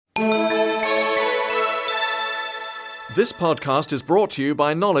This podcast is brought to you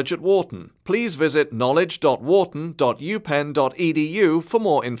by Knowledge at Wharton. Please visit knowledge.wharton.upenn.edu for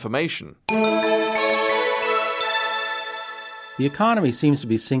more information. The economy seems to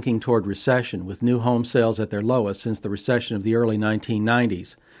be sinking toward recession, with new home sales at their lowest since the recession of the early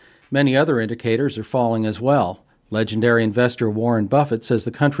 1990s. Many other indicators are falling as well. Legendary investor Warren Buffett says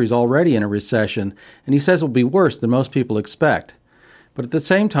the country's already in a recession, and he says it will be worse than most people expect. But at the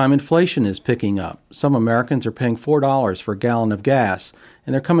same time, inflation is picking up. Some Americans are paying $4 for a gallon of gas,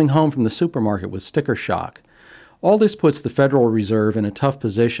 and they're coming home from the supermarket with sticker shock. All this puts the Federal Reserve in a tough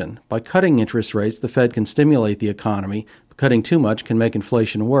position. By cutting interest rates, the Fed can stimulate the economy, but cutting too much can make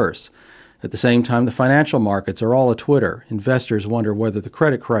inflation worse. At the same time, the financial markets are all a-twitter. Investors wonder whether the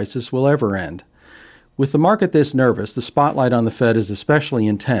credit crisis will ever end. With the market this nervous, the spotlight on the Fed is especially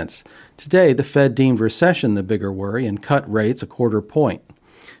intense. Today, the Fed deemed recession the bigger worry and cut rates a quarter point.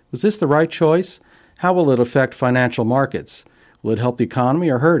 Was this the right choice? How will it affect financial markets? Will it help the economy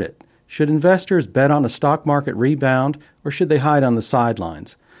or hurt it? Should investors bet on a stock market rebound, or should they hide on the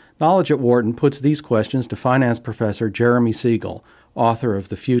sidelines? Knowledge at Wharton puts these questions to finance professor Jeremy Siegel, author of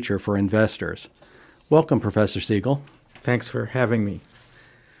The Future for Investors. Welcome, Professor Siegel. Thanks for having me.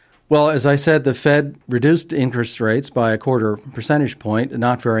 Well, as I said, the Fed reduced interest rates by a quarter percentage point,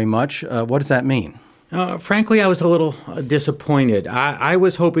 not very much. What does that mean? Frankly, I was a little disappointed. I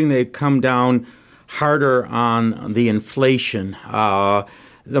was hoping they'd come down harder on the inflation.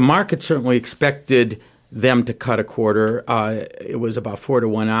 The market certainly expected them to cut a quarter. It was about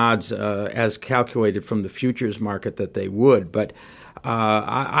 4-to-1 odds as calculated from the futures market that they would. But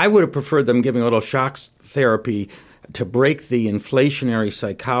I would have preferred them giving a little shock therapy to break the inflationary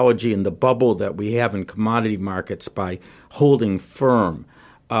psychology and the bubble that we have in commodity markets by holding firm.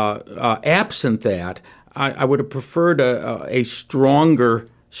 Absent that, I would have preferred a stronger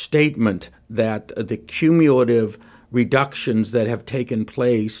statement that the cumulative reductions that have taken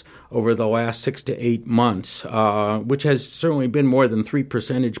place over the last 6 to 8 months, which has certainly been more than 3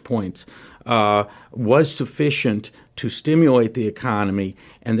 percentage points, was sufficient to stimulate the economy,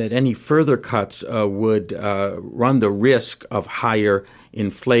 and that any further cuts would run the risk of higher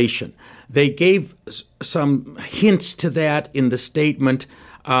inflation. They gave some hints to that in the statement,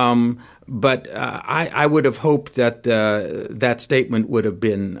 but I would have hoped that that statement would have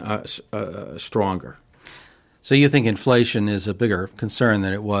been stronger. So you think inflation is a bigger concern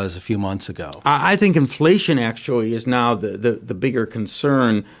than it was a few months ago? I think inflation actually is now the bigger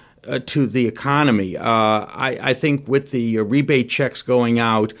concern to the economy. I think with the rebate checks going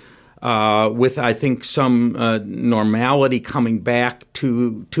out, with I think some normality coming back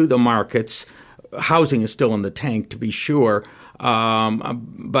to the markets, housing is still in the tank to be sure.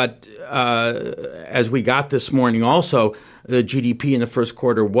 But as we got this morning also, the GDP in the first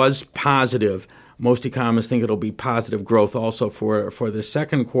quarter was positive. Most economists think it'll be positive growth also for the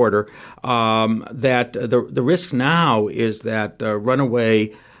second quarter. That the risk now is that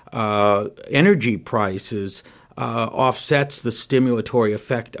runaway energy prices offsets the stimulatory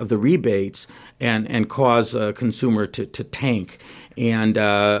effect of the rebates and cause a consumer to tank. And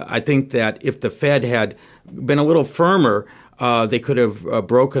I think that if the Fed had been a little firmer, they could have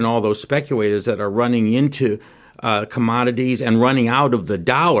broken all those speculators that are running into commodities and running out of the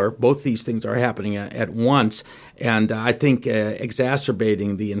dollar. Both these things are happening at once, and I think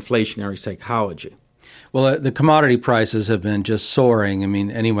exacerbating the inflationary psychology. Well, the commodity prices have been just soaring. I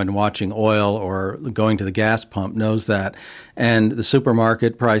mean, anyone watching oil or going to the gas pump knows that. And the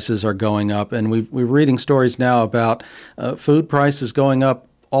supermarket prices are going up. And we're reading stories now about food prices going up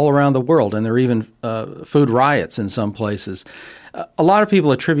all around the world, and there are even food riots in some places. A lot of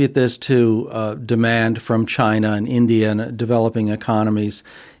people attribute this to demand from China and India and developing economies.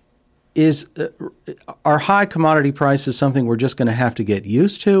 Are high commodity prices something we're just going to have to get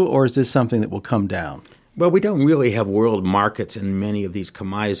used to, or is this something that will come down? Well, we don't really have world markets in many of these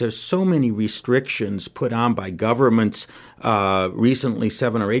commodities. There's so many restrictions put on by governments. Recently,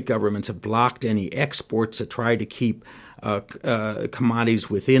 7 or 8 governments have blocked any exports to try to keep commodities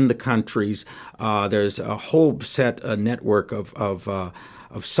within the countries. There's a whole network of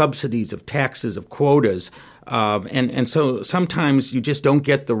subsidies, of taxes, of quotas. And so sometimes you just don't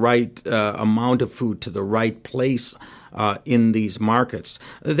get the right amount of food to the right place in these markets.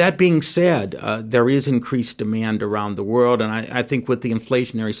 That being said, there is increased demand around the world, and I think with the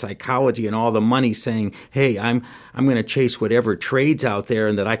inflationary psychology and all the money saying, "Hey, I'm going to chase whatever trades out there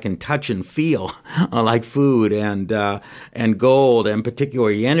and that I can touch and feel, like food and gold and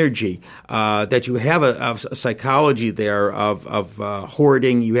particularly energy," that you have a psychology there of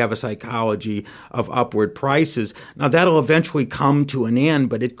hoarding. You have a psychology of upward prices. Now that'll eventually come to an end,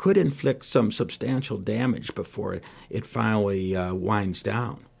 but it could inflict some substantial damage before it finally winds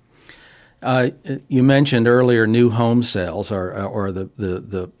down. You mentioned earlier new home sales or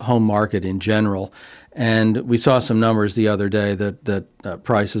the home market in general, and we saw some numbers the other day that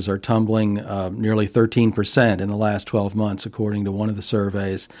prices are tumbling nearly 13% in the last 12 months, according to one of the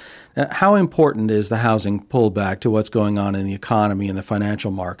surveys. How important is the housing pullback to what's going on in the economy and the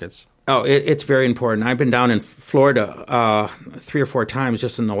financial markets? Oh, it's very important. I've been down in Florida 3 or 4 times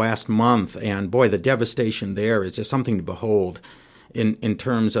just in the last month, and boy, the devastation there is just something to behold. In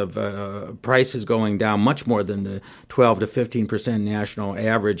terms of prices going down much more than the 12 to 15% national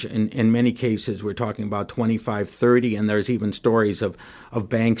average. In many cases, we're talking about 25, 30, and there's even stories of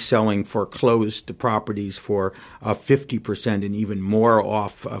banks selling foreclosed properties for 50% and even more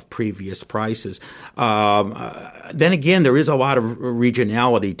off of previous prices. Then again, there is a lot of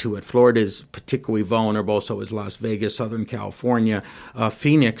regionality to it. Florida is particularly vulnerable, so is Las Vegas, Southern California,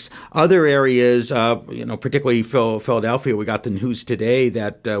 Phoenix. Other areas, particularly Philadelphia, we got the news today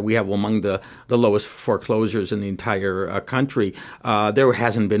that we have among the lowest foreclosures in the entire country. There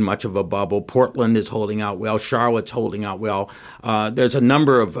hasn't been much of a bubble. Portland is holding out well. Charlotte's holding out well. There's a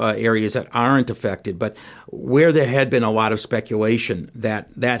number of areas that aren't affected, but where there had been a lot of speculation,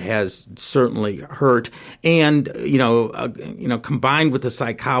 that has certainly hurt. And combined with the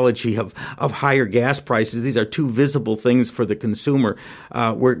psychology of higher gas prices, these are two visible things for the consumer.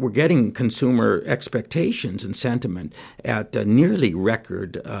 We're getting consumer expectations and sentiment at nearly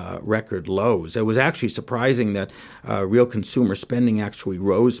record lows. It was actually surprising that real consumer spending actually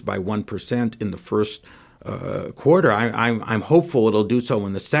rose by 1% in the first quarter. I'm hopeful it'll do so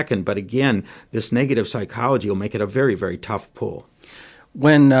in the second, but again, this negative psychology will make it a very, very tough pull.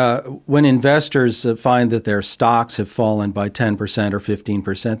 When investors find that their stocks have fallen by 10% or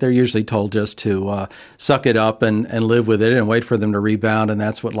 15%, they're usually told just to suck it up and live with it and wait for them to rebound, and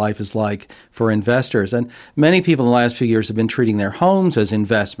that's what life is like for investors. And many people in the last few years have been treating their homes as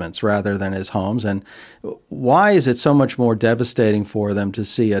investments rather than as homes. And why is it so much more devastating for them to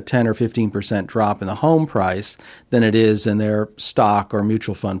see a 10 or 15% drop in the home price than it is in their stock or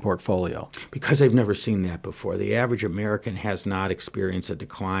mutual fund portfolio? Because they've never seen that before. The average American has not experienced a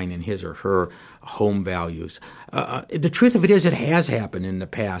decline in his or her home values. The truth of it is, it has happened in the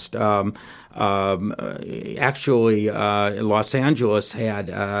past. Actually, Los Angeles had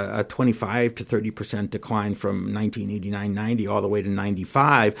a 25 to 30% decline from 1989-90 all the way to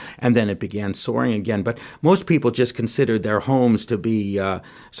 95, and then it began soaring again. But most people just considered their homes to be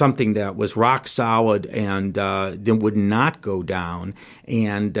something that was rock solid and would not go down.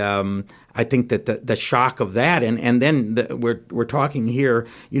 And I think that the shock of that, and then we're talking here,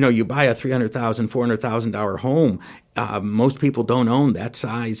 you buy a $300,000, $400,000 home. Most people don't own that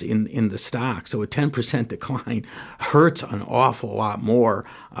size in the stock. So a 10% decline hurts an awful lot more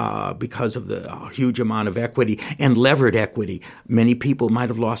because of the huge amount of equity and levered equity. Many people might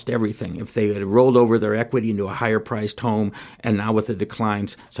have lost everything if they had rolled over their equity into a higher priced home. And now with the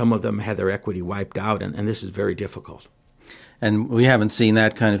declines, some of them had their equity wiped out. And this is very difficult. And we haven't seen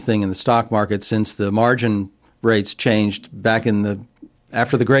that kind of thing in the stock market since the margin rates changed back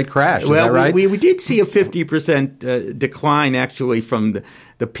after the Great Crash. Is that right? We did see a 50% decline actually from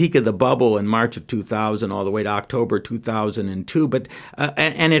the peak of the bubble in March of 2000 all the way to October 2002. But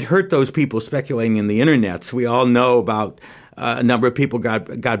and it hurt those people speculating in the internets. We all know about a number of people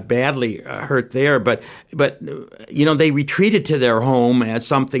got badly hurt there, but they retreated to their home as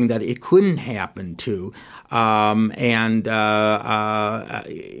something that it couldn't happen to, and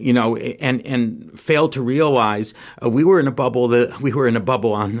failed to realize we were in a bubble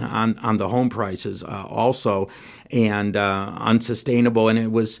on the home prices also, and unsustainable, and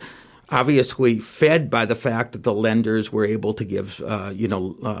it was obviously fed by the fact that the lenders were able to give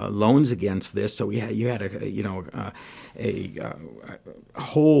loans against this. So you had a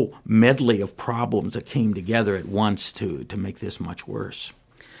whole medley of problems that came together at once to make this much worse.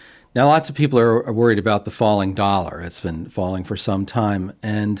 Now, lots of people are worried about the falling dollar. It's been falling for some time,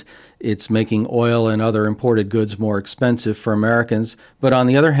 and it's making oil and other imported goods more expensive for Americans. But on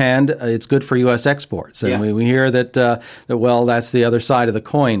the other hand, it's good for U.S. exports. And we hear that, that's the other side of the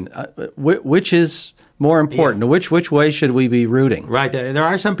coin. Which is more important? Which way should we be rooting? Right. There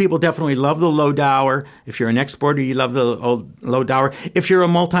are some people definitely love the low dower. If you're an exporter, you love the low dower. If you're a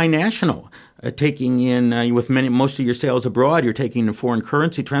multinational, taking in with most of your sales abroad, you're taking in foreign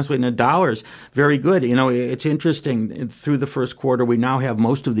currency, translating to dollars. Very good. It's interesting. Through the first quarter, we now have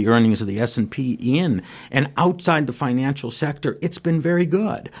most of the earnings of the S&P in, and outside the financial sector, it's been very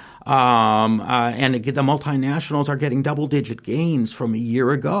good. And the multinationals are getting double-digit gains from a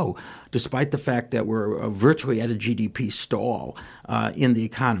year ago, despite the fact that we're virtually at a GDP stall in the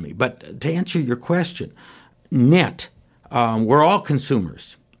economy. But to answer your question, net, we're all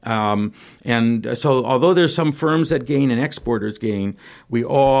consumers. And so although there's some firms that gain and exporters gain, we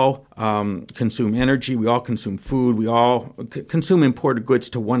all consume energy, we all consume food, we all consume imported goods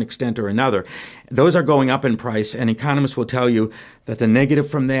to one extent or another. Those are going up in price, and economists will tell you that the negative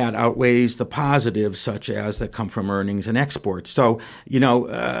from that outweighs the positives, such as that come from earnings and exports. So,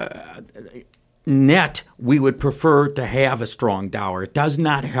 net, we would prefer to have a strong dollar. It does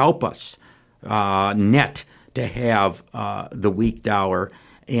not help us net to have the weak dollar.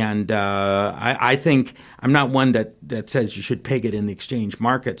 And I think I'm not one that says you should peg it in the exchange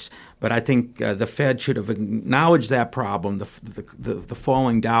markets, but I think the Fed should have acknowledged that problem, the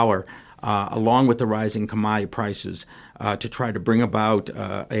falling dollar, along with the rising commodity prices, to try to bring about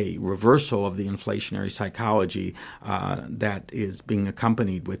a reversal of the inflationary psychology that is being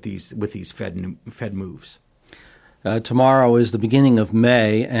accompanied with these Fed moves. Tomorrow is the beginning of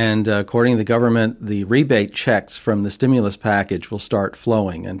May, and according to the government, the rebate checks from the stimulus package will start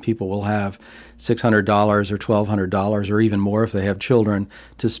flowing, and people will have $600 or $1,200 or even more if they have children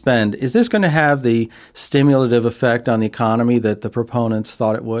to spend. Is this going to have the stimulative effect on the economy that the proponents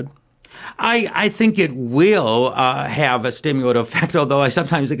thought it would? I think it will have a stimulative effect, although I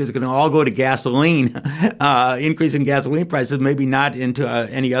sometimes think it's going to all go to gasoline, increase in gasoline prices, maybe not into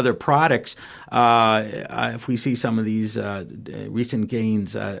any other products. If we see some of these recent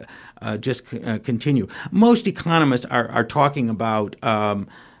gains just continue. Most economists are talking about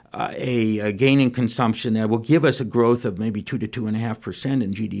a gain in consumption that will give us a growth of maybe 2 to 2.5%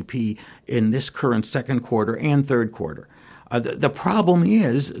 in GDP in this current second quarter and third quarter. The problem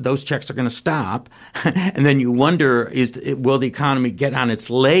is those checks are going to stop, and then you wonder, will the economy get on its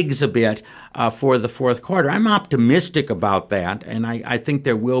legs a bit for the fourth quarter? I'm optimistic about that, and I think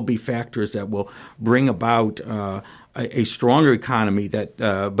there will be factors that will bring about a stronger economy, but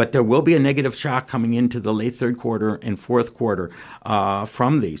there will be a negative shock coming into the late third quarter and fourth quarter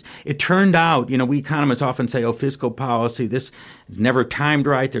from these. It turned out, we economists often say, fiscal policy, this is never timed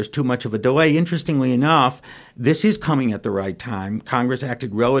right, there's too much of a delay. Interestingly enough, this is coming at the right time. Congress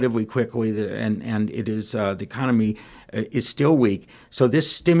acted relatively quickly, and it is the economy is still weak. So this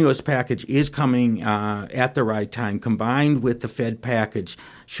stimulus package is coming at the right time, combined with the Fed package,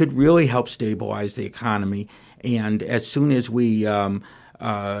 should really help stabilize the economy. And as soon as we,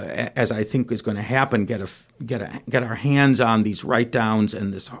 as I think is going to happen, get our hands on these write-downs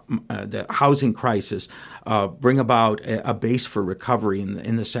and this the housing crisis, bring about a base for recovery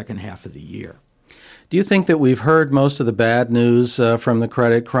in the second half of the year. Do you think that we've heard most of the bad news from the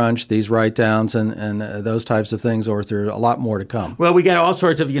credit crunch, these write-downs and those types of things, or is there a lot more to come? Well, we got all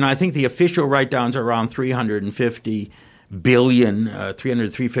sorts of, I think the official write-downs are around $350 billion,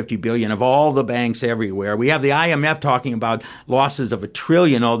 350 billion of all the banks everywhere. We have the IMF talking about losses of $1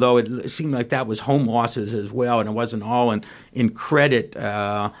 trillion, although it seemed like that was home losses as well, and it wasn't all in credit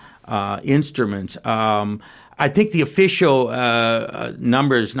instruments. I think the official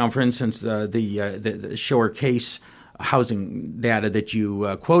numbers now, for instance, the Shore Case housing data that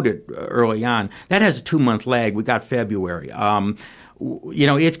you quoted early on, that has a 2-month lag. We got February.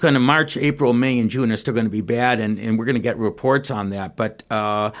 It's going to March, April, May, and June are still going to be bad, and we're going to get reports on that. But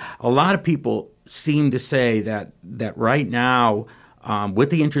a lot of people seem to say that right now,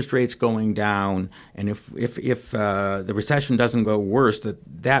 with the interest rates going down, and if the recession doesn't go worse,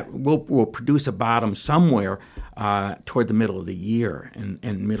 that will produce a bottom somewhere toward the middle of the year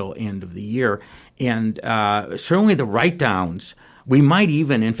and middle end of the year. And certainly the write-downs, we might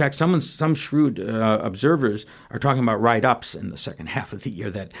even, in fact, some shrewd observers are talking about write-ups in the second half of the year,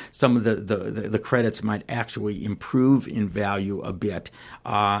 that some of the credits might actually improve in value a bit,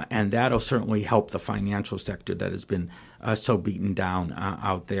 and that'll certainly help the financial sector that has been so beaten down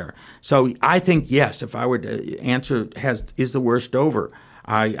out there. So I think, yes, if I were to answer, is the worst over?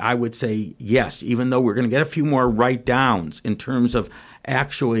 I would say yes, even though we're going to get a few more write-downs in terms of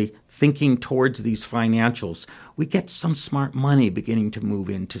actually thinking towards these financials. We get some smart money beginning to move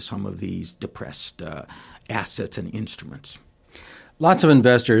into some of these depressed assets and instruments. Lots of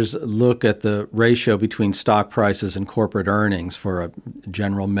investors look at the ratio between stock prices and corporate earnings for a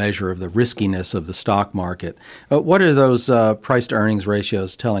general measure of the riskiness of the stock market. What are those price-to-earnings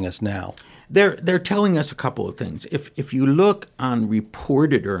ratios telling us now? They're telling us a couple of things. If you look on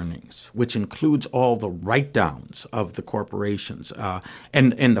reported earnings, which includes all the write-downs of the corporations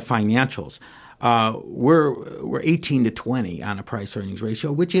and the financials, we're 18 to 20 on a price-earnings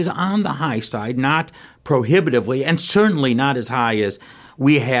ratio, which is on the high side, not prohibitively, and certainly not as high as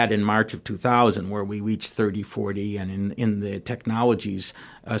we had in March of 2000, where we reached 30, 40, and in the technologies,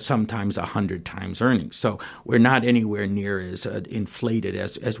 sometimes 100 times earnings. So we're not anywhere near as inflated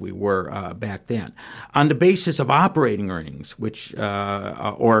as we were back then. On the basis of operating earnings, which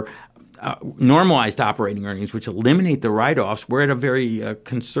normalized operating earnings, which eliminate the write-offs, we're at a very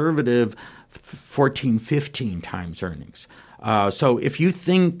conservative 14, 15 times earnings. So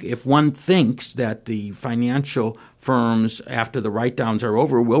if one thinks that the financial firms, after the write-downs are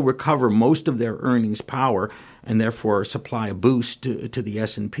over, will recover most of their earnings power and therefore supply a boost to the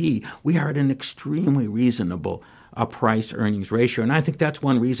S&P, we are at an extremely reasonable price-earnings ratio. And I think that's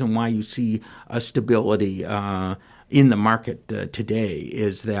one reason why you see a stability in the market today,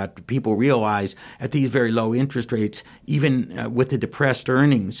 is that people realize at these very low interest rates, even with the depressed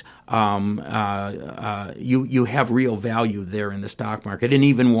earnings, you have real value there in the stock market. And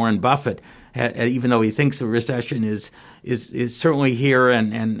even Warren Buffett, even though he thinks the recession is certainly here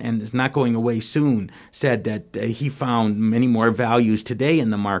and is not going away soon, said that he found many more values today in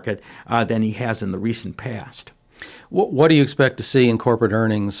the market than he has in the recent past. What do you expect to see in corporate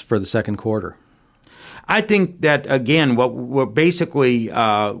earnings for the second quarter? I think that, again, what we're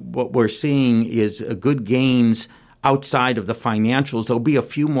seeing is good gains outside of the financials. There'll be a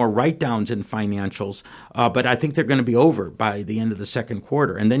few more write-downs in financials, but I think they're going to be over by the end of the second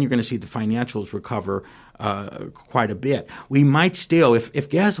quarter. And then you're going to see the financials recover quite a bit. We might still, if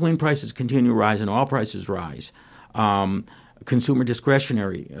gasoline prices continue to rise and oil prices rise, consumer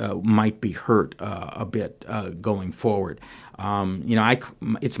discretionary might be hurt a bit going forward.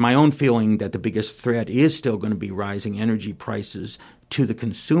 It's my own feeling that the biggest threat is still going to be rising energy prices to the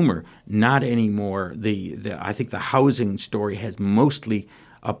consumer, not anymore. I think the housing story has mostly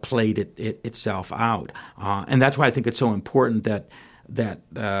played itself out, and that's why I think it's so important that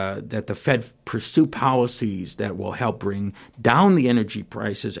the Fed pursue policies that will help bring down the energy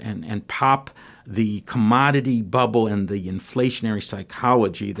prices and pop the commodity bubble and the inflationary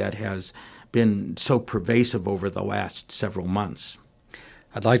psychology that has been so pervasive over the last several months.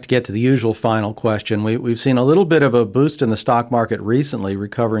 I'd like to get to the usual final question. We've seen a little bit of a boost in the stock market recently,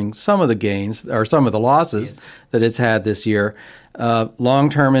 recovering some of the gains or some of the losses that it's had this year.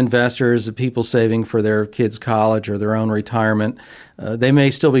 Long-term investors, people saving for their kids' college or their own retirement, they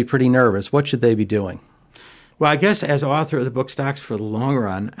may still be pretty nervous. What should they be doing? Well, I guess as author of the book Stocks for the Long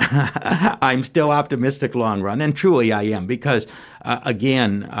Run, I'm still optimistic long run, and truly I am, because,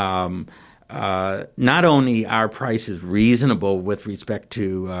 not only are prices reasonable with respect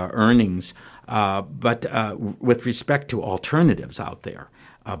to earnings, but with respect to alternatives out there.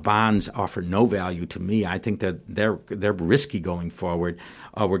 Bonds offer no value to me. I think that they're risky going forward.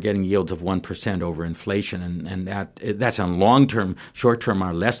 We're getting yields of 1% over inflation, and that's on long term. Short term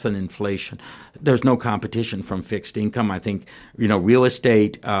are less than inflation. There's no competition from fixed income. I think real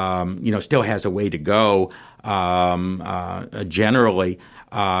estate still has a way to go. Generally.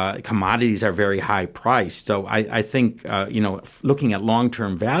 Commodities are very high priced. So I think, looking at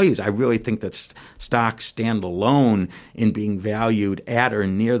long-term values, I really think that stocks stand alone in being valued at or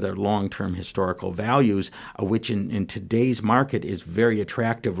near their long-term historical values, which in today's market is very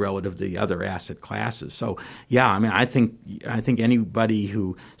attractive relative to the other asset classes. So, I think anybody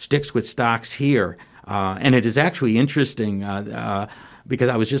who sticks with stocks here, and it is actually interesting, because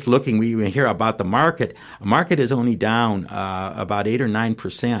I was just looking, we hear about the market. The market is only down about 8 or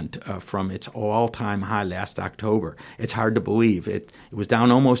 9% from its all-time high last October. It's hard to believe. It was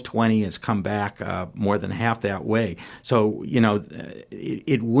down almost 20. It's come back more than half that way. So,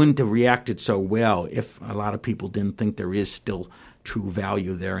 it wouldn't have reacted so well if a lot of people didn't think there is still true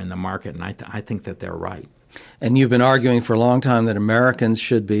value there in the market, and I think that they're right. And you've been arguing for a long time that Americans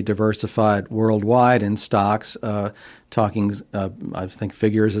should be diversified worldwide in stocks, talking, I think,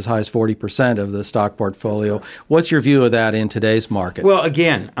 figures as high as 40% of the stock portfolio. What's your view of that in today's market? Well,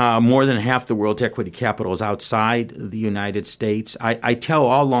 again, more than half the world's equity capital is outside the United States. I tell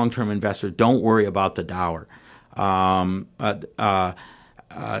all long-term investors, don't worry about the dollar.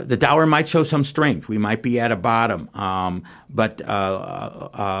 the Dow might show some strength. We might be at a bottom, but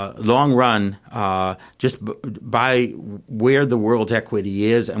long run, just by where the world's equity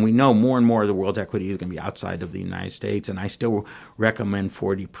is, and we know more and more of the world's equity is going to be outside of the United States, and I still recommend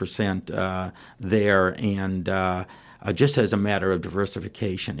 40% there, and just as a matter of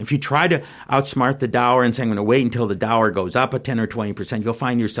diversification. If you try to outsmart the Dow and say, I'm going to wait until the Dow goes up at 10 or 20%, you'll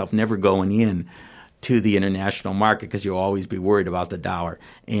find yourself never going in to the international market because you'll always be worried about the Dow.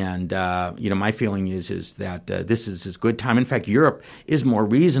 And, my feeling is that this is as good time. In fact, Europe is more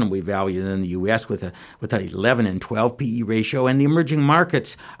reasonably valued than the U.S. with an 11 and 12 PE ratio. And the emerging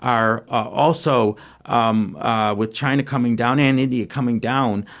markets are also, with China coming down and India coming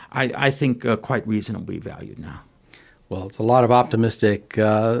down, I think quite reasonably valued now. Well, it's a lot of optimistic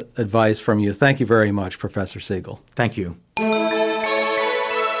advice from you. Thank you very much, Professor Siegel. Thank you.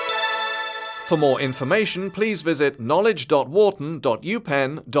 For more information, please visit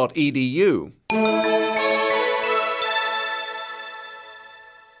knowledge.wharton.upenn.edu.